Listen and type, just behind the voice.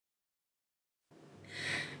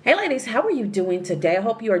Hey ladies, how are you doing today? I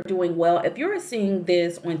hope you are doing well. If you're seeing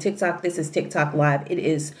this on TikTok, this is TikTok Live. It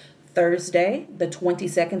is Thursday, the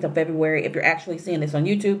 22nd of February. If you're actually seeing this on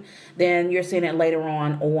YouTube, then you're seeing it later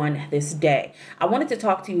on this day. I wanted to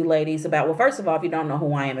talk to you ladies about, well, first of all, if you don't know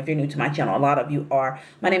who I am, if you're new to my channel, a lot of you are.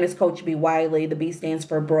 My name is Coach B. Wiley. The B stands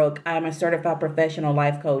for Brooke. I'm a certified professional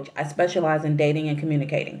life coach. I specialize in dating and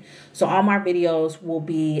communicating. So all my videos will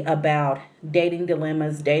be about dating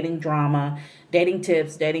dilemmas, dating drama, dating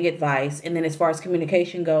tips, dating advice. And then as far as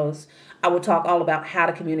communication goes, I will talk all about how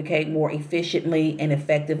to communicate more efficiently and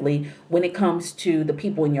effectively when it comes to the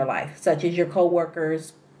people in your life, such as your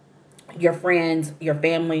coworkers, your friends, your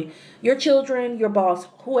family, your children, your boss,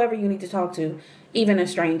 whoever you need to talk to, even a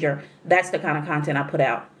stranger. That's the kind of content I put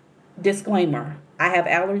out. Disclaimer, I have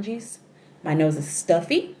allergies. My nose is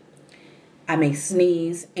stuffy. I may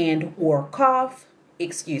sneeze and or cough.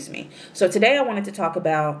 Excuse me. So today I wanted to talk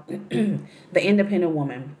about the independent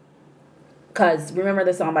woman. Because remember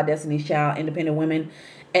the song by Destiny's Child, Independent Women?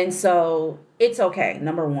 And so it's okay,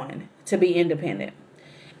 number one, to be independent.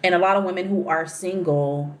 And a lot of women who are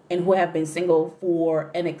single and who have been single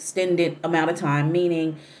for an extended amount of time,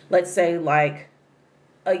 meaning, let's say like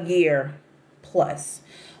a year plus,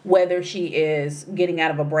 whether she is getting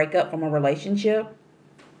out of a breakup from a relationship,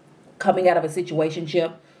 coming out of a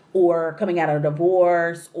situationship, or coming out of a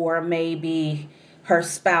divorce, or maybe her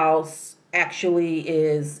spouse actually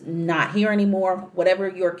is not here anymore, whatever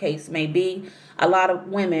your case may be, a lot of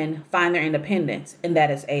women find their independence, and that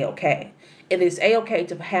is a-okay. It is a-okay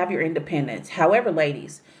to have your independence. However,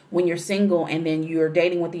 ladies, when you're single and then you're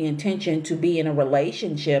dating with the intention to be in a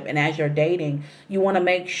relationship, and as you're dating, you want to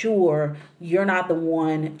make sure you're not the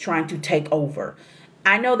one trying to take over.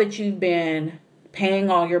 I know that you've been paying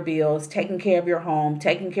all your bills, taking care of your home,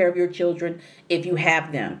 taking care of your children if you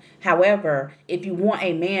have them. However, if you want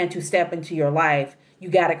a man to step into your life, you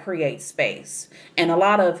got to create space. And a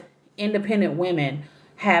lot of independent women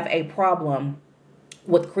have a problem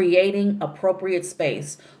with creating appropriate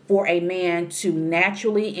space for a man to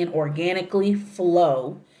naturally and organically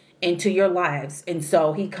flow into your lives. And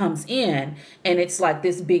so he comes in and it's like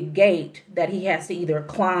this big gate that he has to either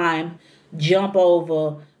climb, jump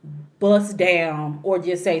over, bust down, or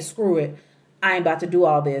just say, screw it, I ain't about to do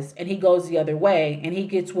all this. And he goes the other way and he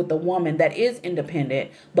gets with a woman that is independent,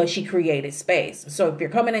 but she created space. So if you're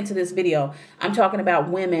coming into this video, I'm talking about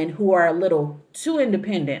women who are a little too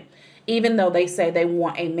independent, even though they say they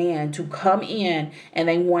want a man to come in and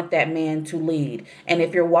they want that man to lead. And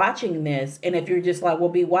if you're watching this and if you're just like, well,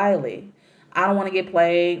 B. Wiley, I don't want to get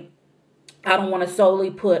played. I don't want to solely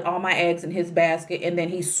put all my eggs in his basket and then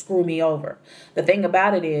he screw me over. The thing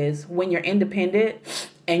about it is when you're independent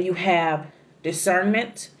and you have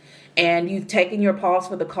discernment and you've taken your pause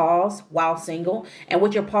for the cause while single, and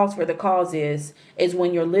what your pause for the cause is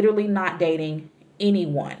when you're literally not dating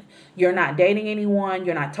anyone. You're not dating anyone.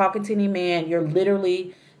 You're not talking to any man. You're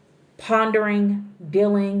literally pondering,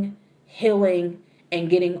 dealing, healing, and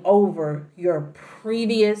getting over your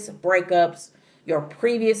previous breakups, your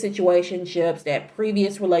previous situationships, that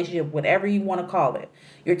previous relationship, whatever you want to call it.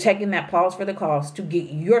 You're taking that pause for the cause to get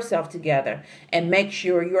yourself together and make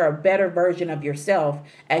sure you're a better version of yourself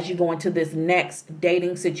as you go into this next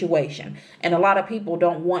dating situation. And a lot of people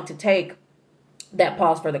don't want to take that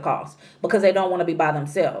pause for the cause because they don't want to be by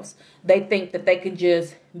themselves. They think that they could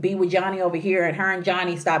just be with Johnny over here and her and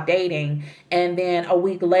Johnny stop dating, and then a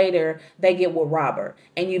week later they get with Robert,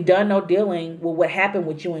 and you've done no dealing with what happened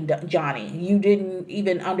with you and Johnny. You didn't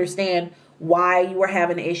even understand why you were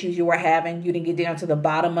having the issues you were having. You didn't get down to the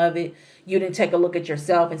bottom of it. You didn't take a look at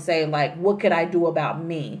yourself and say, like, what could I do about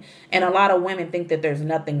me? And a lot of women think that there's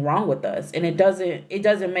nothing wrong with us. And it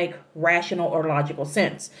doesn't make rational or logical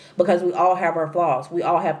sense, because we all have our flaws. We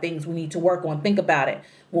all have things we need to work on. Think about it.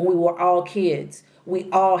 When we were all kids, we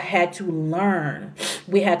all had to learn.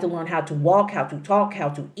 We had to learn how to walk, how to talk, how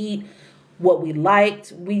to eat, what we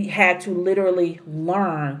liked. We had to literally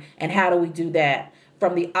learn. And how do we do that?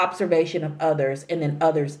 From the observation of others, and then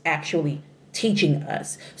others actually teaching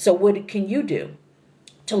us. So what can you do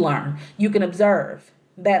to learn? You can observe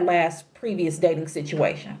that last previous dating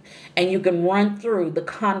situation, and you can run through the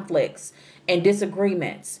conflicts and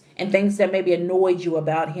disagreements and things that maybe annoyed you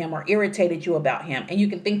about him or irritated you about him. And you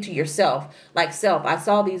can think to yourself, like, self, I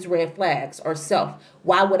saw these red flags, or self,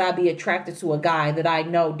 why would I be attracted to a guy that I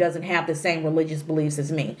know doesn't have the same religious beliefs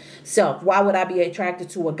as me? Self, why would I be attracted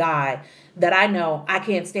to a guy that I know I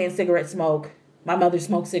can't stand cigarette smoke? My mother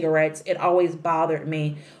smoked cigarettes. It always bothered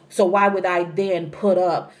me. So why would I then put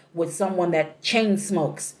up with someone that chain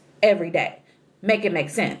smokes every day? Make it make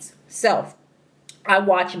sense. Self, I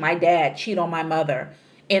watched my dad cheat on my mother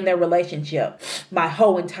in their relationship my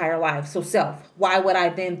whole entire life. So self, why would I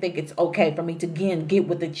then think it's okay for me to again get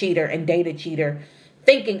with a cheater and date a cheater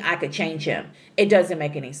thinking I could change him? It doesn't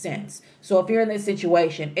make any sense. So if you're in this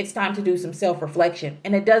situation, it's time to do some self-reflection.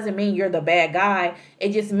 And it doesn't mean you're the bad guy.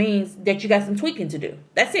 It just means that you got some tweaking to do.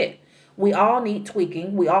 That's it. We all need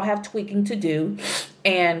tweaking. We all have tweaking to do.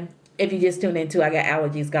 And if you just tuned into, I got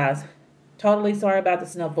allergies, guys. Totally sorry about the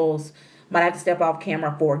sniffles. Might have to step off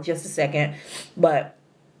camera for just a second. But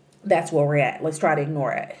that's where we're at. Let's try to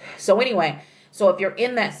ignore it. So anyway, so if you're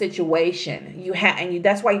in that situation,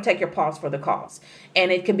 that's why you take your pause for the cause.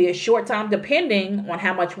 And it can be a short time depending on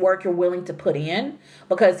how much work you're willing to put in.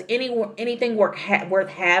 Because anything worth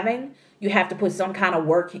having, you have to put some kind of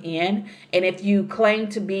work in. And if you claim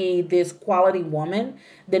to be this quality woman,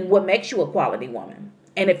 then what makes you a quality woman?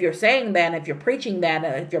 And if you're saying that, and if you're preaching that,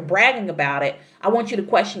 and if you're bragging about it, I want you to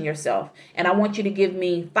question yourself. And I want you to give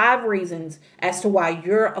me 5 reasons as to why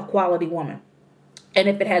you're a quality woman. And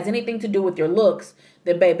if it has anything to do with your looks,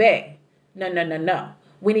 then baby, no.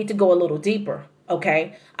 We need to go a little deeper,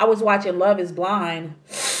 okay? I was watching Love is Blind,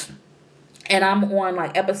 and I'm on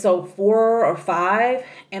like episode 4 or 5.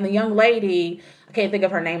 And the young lady, I can't think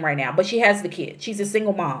of her name right now, but she has the kid. She's a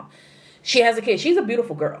single mom. She has a kid. She's a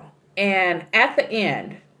beautiful girl. And at the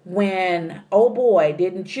end, when old boy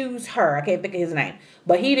didn't choose her, I can't think of his name,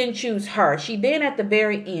 but he didn't choose her. She then at the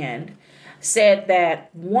very end said that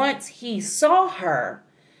once he saw her,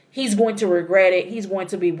 he's going to regret it. He's going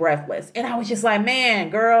to be breathless. And I was just like, man,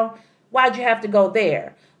 girl, why'd you have to go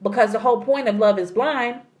there? Because the whole point of Love is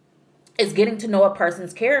Blind is getting to know a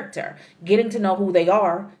person's character, getting to know who they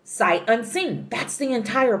are, sight unseen. That's the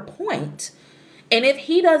entire point. And if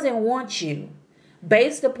he doesn't want you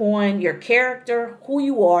based upon your character, who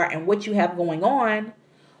you are, and what you have going on,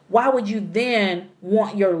 why would you then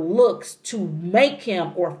want your looks to make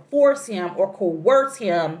him or force him or coerce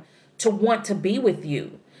him to want to be with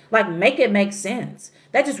you? Like, make it make sense.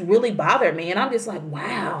 That just really bothered me. And I'm just like,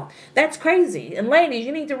 wow, that's crazy. And ladies,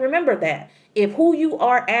 you need to remember that. If who you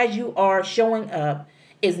are as you are showing up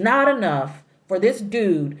is not enough for this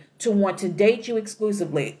dude to want to date you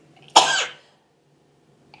exclusively,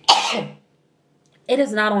 it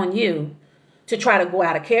is not on you to try to go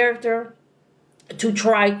out of character, to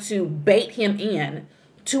try to bait him in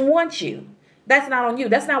to want you. That's not on you.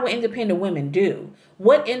 That's not what independent women do.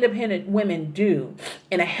 What independent women do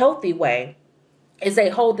in a healthy way is they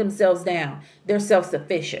hold themselves down. They're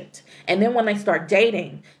self-sufficient. And then when they start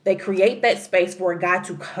dating, they create that space for a guy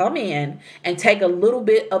to come in and take a little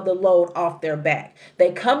bit of the load off their back.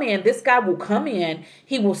 They come in, this guy will come in,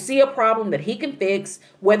 he will see a problem that he can fix,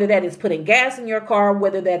 whether that is putting gas in your car,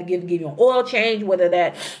 whether that give you an oil change, whether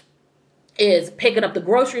that is picking up the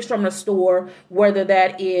groceries from the store, whether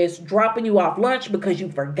that is dropping you off lunch because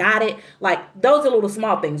you forgot it. Like, those are little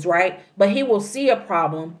small things, right? But he will see a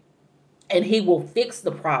problem and he will fix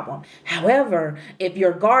the problem. However, if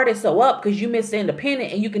your guard is so up because you Mr.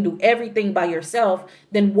 Independent and you can do everything by yourself,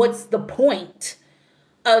 then what's the point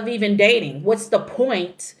of even dating? What's the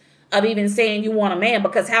point of even saying you want a man?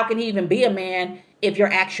 Because how can he even be a man if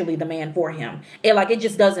you're actually the man for him? It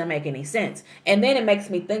just doesn't make any sense. And then it makes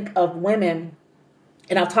me think of women,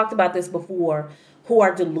 and I've talked about this before, who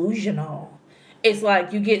are delusional. It's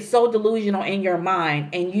like you get so delusional in your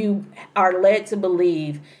mind and you are led to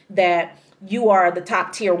believe that you are the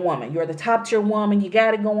top tier woman. You're the top tier woman. You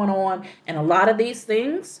got it going on. And a lot of these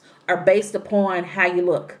things are based upon how you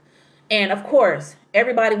look. And of course,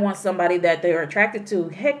 everybody wants somebody that they're attracted to.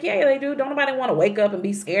 Heck yeah, they do. Don't nobody want to wake up and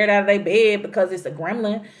be scared out of their bed because it's a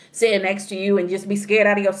gremlin sitting next to you and just be scared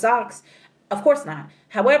out of your socks. Of course not.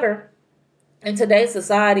 However, in today's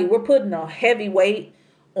society, we're putting a heavy weight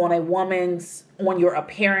on your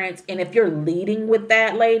appearance. And if you're leading with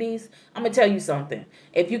that, ladies, I'm going to tell you something.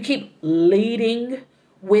 If you keep leading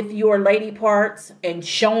with your lady parts and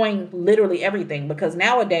showing literally everything, because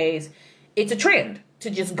nowadays it's a trend to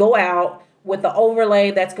just go out with the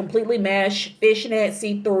overlay that's completely mesh, fishnet,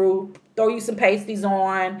 see-through, throw you some pasties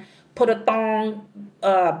on, put a thong,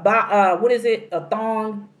 a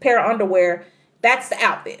thong pair of underwear. That's the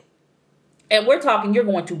outfit. And we're talking, you're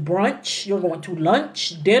going to brunch, you're going to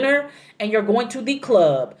lunch, dinner, and you're going to the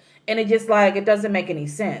club. And it doesn't make any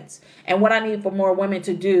sense. And what I need for more women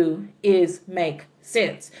to do is make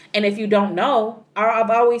sense. And if you don't know, I've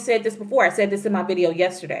always said this before. I said this in my video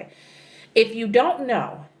yesterday. If you don't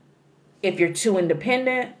know if you're too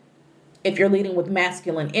independent, if you're leading with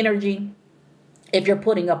masculine energy, if you're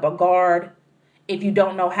putting up a guard, if you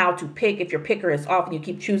don't know how to pick, if your picker is off and you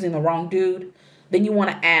keep choosing the wrong dude, then you want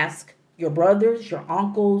to ask your brothers, your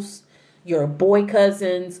uncles, your boy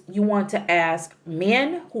cousins. You want to ask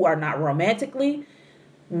men who are not romantically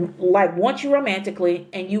like want you romantically,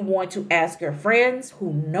 and you want to ask your friends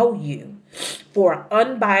who know you for an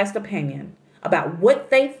unbiased opinion about what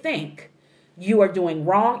they think you are doing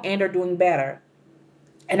wrong and are doing better.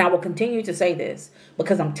 And I will continue to say this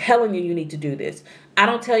because I'm telling you, you need to do this. I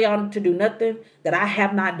don't tell y'all to do nothing that I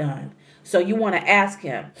have not done. So you want to ask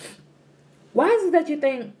him, why is it that you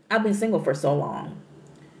think I've been single for so long?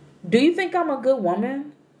 Do you think I'm a good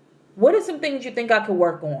woman? What are some things you think I could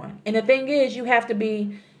work on? And the thing is, you have to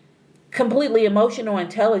be completely emotional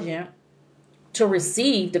intelligent to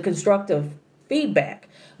receive the constructive feedback,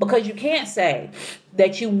 because you can't say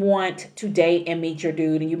that you want to date and meet your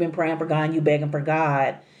dude and you've been praying for God and you begging for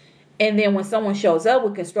God, and then when someone shows up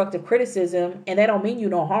with constructive criticism and they don't mean you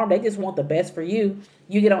no harm, they just want the best for you,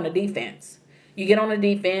 you get on the defense. You get on the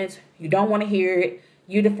defense, you don't want to hear it,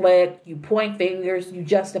 you deflect, you point fingers, you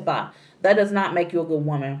justify. That does not make you a good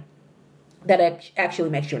woman. That actually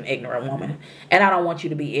makes you an ignorant woman. And I don't want you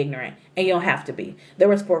to be ignorant. And you don't have to be. There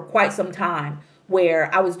was for quite some time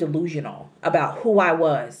where I was delusional about who I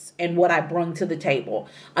was and what I brought to the table,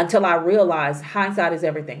 until I realized hindsight is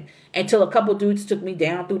everything. Until a couple dudes took me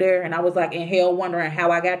down through there and I was like in hell wondering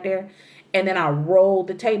how I got there. And then I rolled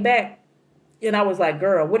the tape back and I was like,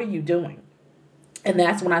 girl, what are you doing? And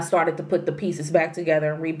that's when I started to put the pieces back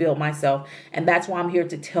together and rebuild myself. And that's why I'm here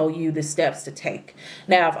to tell you the steps to take.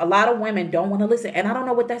 Now, if a lot of women don't want to listen, and I don't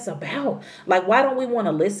know what that's about. Like, why don't we want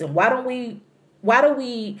to listen? Why do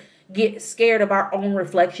we get scared of our own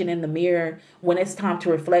reflection in the mirror when it's time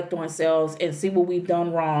to reflect on ourselves and see what we've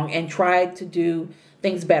done wrong and try to do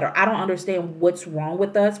things better? I don't understand what's wrong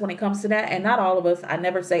with us when it comes to that. And not all of us. I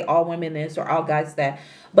never say all women this or all guys that.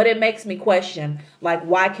 But it makes me question, like,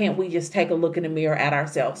 why can't we just take a look in the mirror at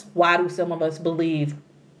ourselves? Why do some of us believe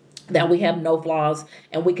that we have no flaws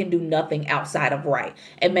and we can do nothing outside of right?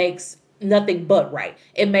 It makes nothing but right.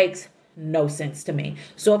 It makes no sense to me.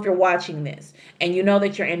 So if you're watching this and you know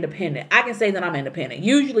that you're independent, I can say that I'm independent.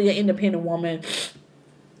 Usually an independent woman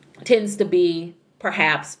tends to be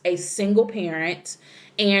perhaps a single parent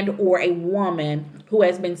and or a woman who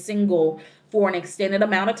has been single for an extended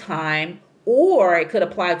amount of time, or it could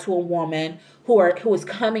apply to a woman who is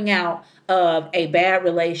coming out of a bad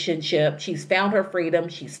relationship. She's found her freedom,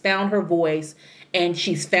 she's found her voice, and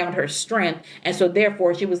she's found her strength. And so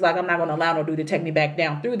therefore she was like, I'm not going to allow no dude to take me back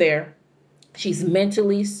down through there. She's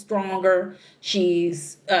mentally stronger,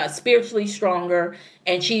 she's spiritually stronger,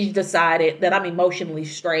 and she's decided that I'm emotionally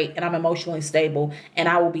straight and I'm emotionally stable, and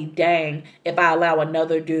I will be dang if I allow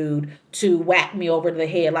another dude to whack me over the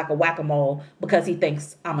head like a whack-a-mole because he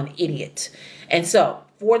thinks I'm an idiot. And so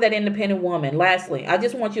for that independent woman, lastly, I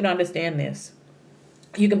just want you to understand this.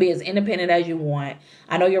 You can be as independent as you want.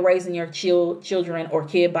 I know you're raising your children or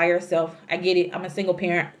kid by yourself. I get it. I'm a single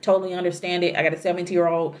parent. Totally understand it. I got a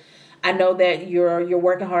 17-year-old. I know that you're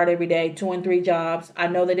working hard every day, 2 and 3 jobs. I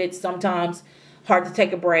know that it's sometimes hard to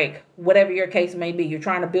take a break, whatever your case may be. You're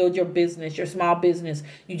trying to build your business, your small business.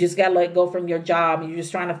 You just got to let go from your job. You're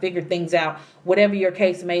just trying to figure things out. Whatever your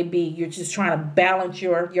case may be, you're just trying to balance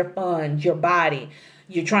your funds, your body.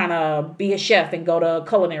 You're trying to be a chef and go to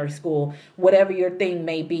culinary school, whatever your thing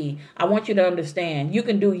may be. I want you to understand you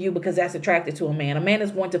can do you because that's attractive to a man. A man is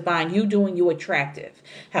going to find you doing you attractive.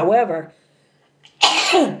 However,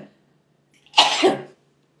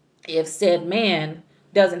 if said man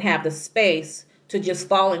doesn't have the space to just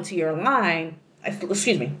fall into your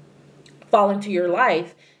fall into your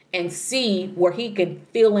life and see where he can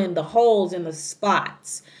fill in the holes in the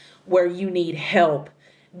spots where you need help,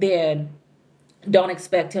 then don't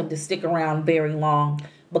expect him to stick around very long,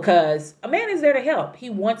 because a man is there to help. He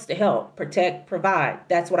wants to help, protect, provide.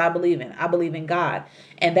 That's what I believe in. I believe in God.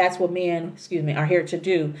 And that's what men, are here to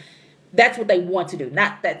do. That's what they want to do,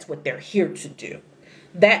 not that's what they're here to do.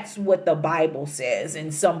 That's what the Bible says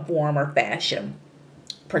in some form or fashion.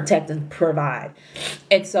 Protect and provide.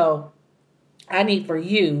 And so I need for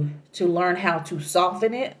you to learn how to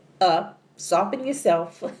soften it up. Soften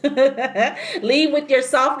yourself. Leave with your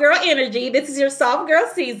soft girl energy. This is your soft girl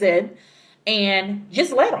season. And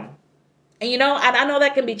just let them. And I know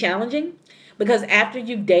that can be challenging, because after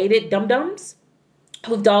you've dated dum-dums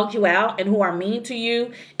who've dogged you out and who are mean to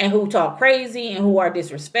you and who talk crazy and who are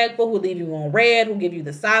disrespectful, who leave you on red, who give you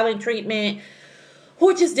the silent treatment, who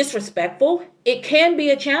are just disrespectful, it can be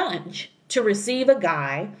a challenge to receive a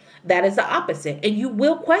guy that is the opposite. And you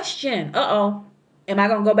will question, am I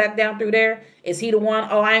going to go back down through there? Is he the one?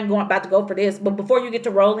 Oh, I ain't about to go for this. But before you get to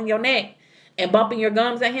rolling your neck and bumping your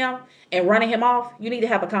gums at him and running him off, you need to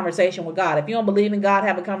have a conversation with God. If you don't believe in God,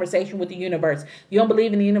 have a conversation with the universe. If you don't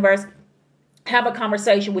believe in the universe, have a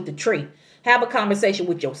conversation with the tree. Have a conversation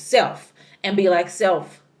with yourself and be like,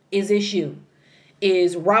 self, is this you?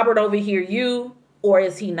 Is Robert over here you, or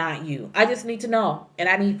is he not you? I just need to know, and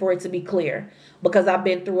I need for it to be clear, because I've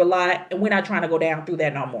been through a lot, and we're not trying to go down through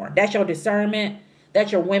that no more. That's your discernment.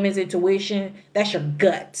 That's your women's intuition. That's your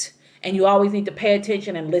gut. And you always need to pay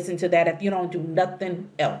attention and listen to that if you don't do nothing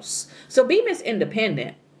else. So be Miss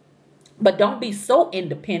Independent, but don't be so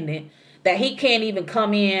independent that he can't even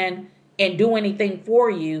come in and do anything for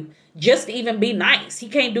you. Just to even be nice. He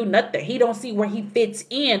can't do nothing. He don't see where he fits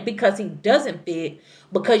in because he doesn't fit,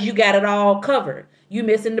 because you got it all covered. You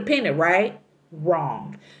Miss Independent, right?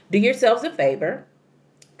 Wrong. Do yourselves a favor.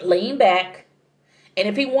 Lean back. And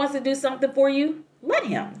if he wants to do something for you, let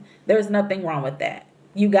him. There's nothing wrong with that.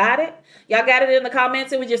 You got it? Y'all got it in the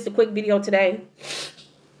comments. It was just a quick video today.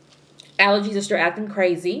 Allergies are still acting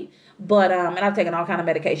crazy. But, and I've taken all kind of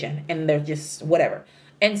medication. And they're just whatever.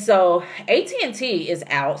 And so AT&T is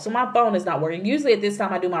out. So my phone is not working. Usually at this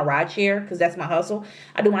time I do my ride share because that's my hustle.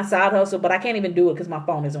 I do my side hustle. But I can't even do it because my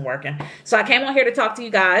phone isn't working. So I came on here to talk to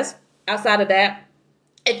you guys. Outside of that,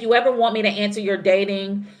 if you ever want me to answer your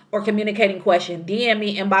dating or communicating question, DM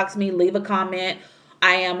me, inbox me, leave a comment.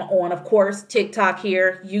 I am on, of course, TikTok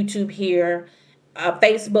here, YouTube here,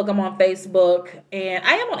 Facebook. I'm on Facebook, and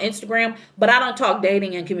I am on Instagram, but I don't talk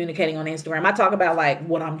dating and communicating on Instagram. I talk about like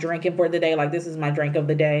what I'm drinking for the day. Like, this is my drink of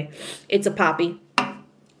the day. It's a Poppi.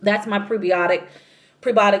 That's my prebiotic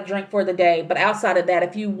drink for the day. But outside of that,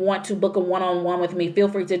 if you want to book a one-on-one with me, feel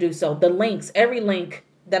free to do so. The links, every link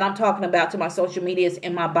that I'm talking about to my social media is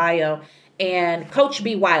in my bio. And Coach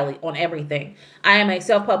B. Wiley on everything. I am a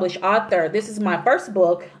self-published author. This is my first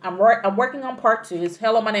book. I'm working on part 2. It's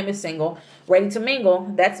Hello, My Name is Single, Ready to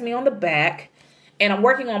Mingle. That's me on the back. And I'm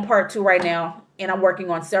working on part 2 right now. And I'm working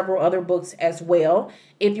on several other books as well.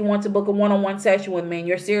 If you want to book a one-on-one session with me and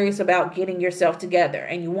you're serious about getting yourself together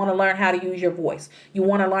and you want to learn how to use your voice, you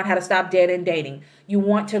want to learn how to stop dead end dating, you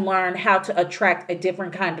want to learn how to attract a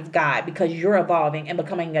different kind of guy because you're evolving and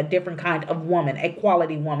becoming a different kind of woman, a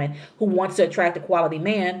quality woman who wants to attract a quality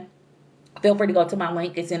man, feel free to go to my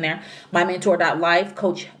link. It's in there. MyMentor.life,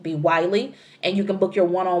 Coach B. Wiley. And you can book your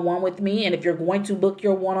one-on-one with me. And if you're going to book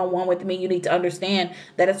your one-on-one with me, you need to understand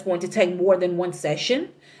that it's going to take more than one session.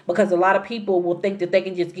 Because a lot of people will think that they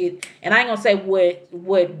can just get, and I ain't going to say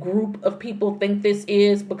what group of people think this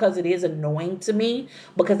is, because it is annoying to me.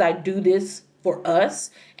 Because I do this for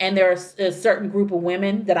us. And there's a certain group of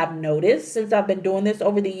women that I've noticed since I've been doing this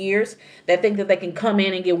over the years that think that they can come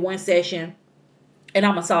in and get one session and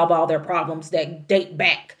I'm going to solve all their problems that date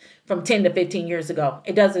back from 10 to 15 years ago.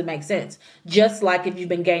 It doesn't make sense. Just like if you've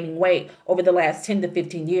been gaining weight over the last 10 to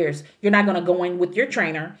 15 years, you're not going to go in with your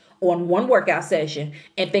trainer on one workout session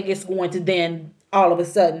and think it's going to then all of a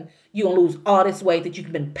sudden you're going to lose all this weight that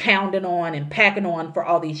you've been pounding on and packing on for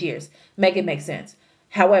all these years. Make it make sense.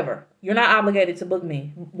 However, you're not obligated to book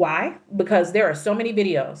me. Why? Because there are so many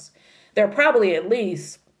videos. There are probably at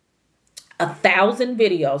least 1,000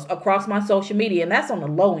 videos across my social media, and that's on the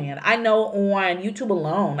low end. I know on YouTube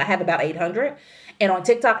alone, I have about 800, and on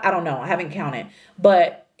TikTok, I don't know, I haven't counted,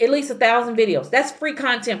 but at least 1,000 videos. That's free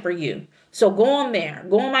content for you. So go on there,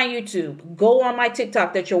 go on my YouTube, go on my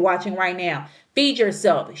TikTok that you're watching right now. Feed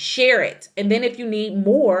yourself, share it, and then if you need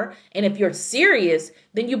more, and if you're serious,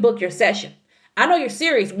 then you book your session. I know you're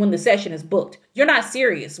serious when the session is booked. You're not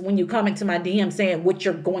serious when you come into my DM saying what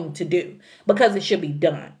you're going to do, because it should be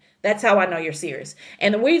done. That's how I know you're serious.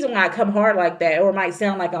 And the reason why I come hard like that, or it might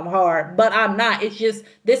sound like I'm hard, but I'm not. It's just,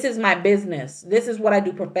 this is my business. This is what I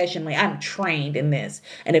do professionally. I'm trained in this.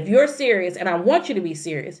 And if you're serious, and I want you to be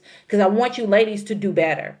serious, because I want you ladies to do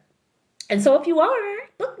better. And so if you are,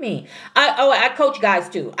 book me. I coach guys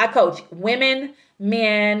too. I coach women,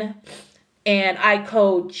 men, and I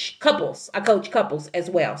coach couples. I coach couples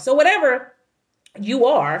as well. So whatever you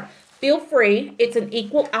are, feel free. It's an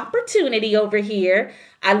equal opportunity over here.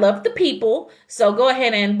 I love the people. So go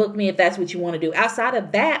ahead and book me if that's what you want to do. Outside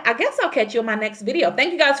of that, I guess I'll catch you in my next video.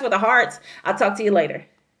 Thank you guys for the hearts. I'll talk to you later.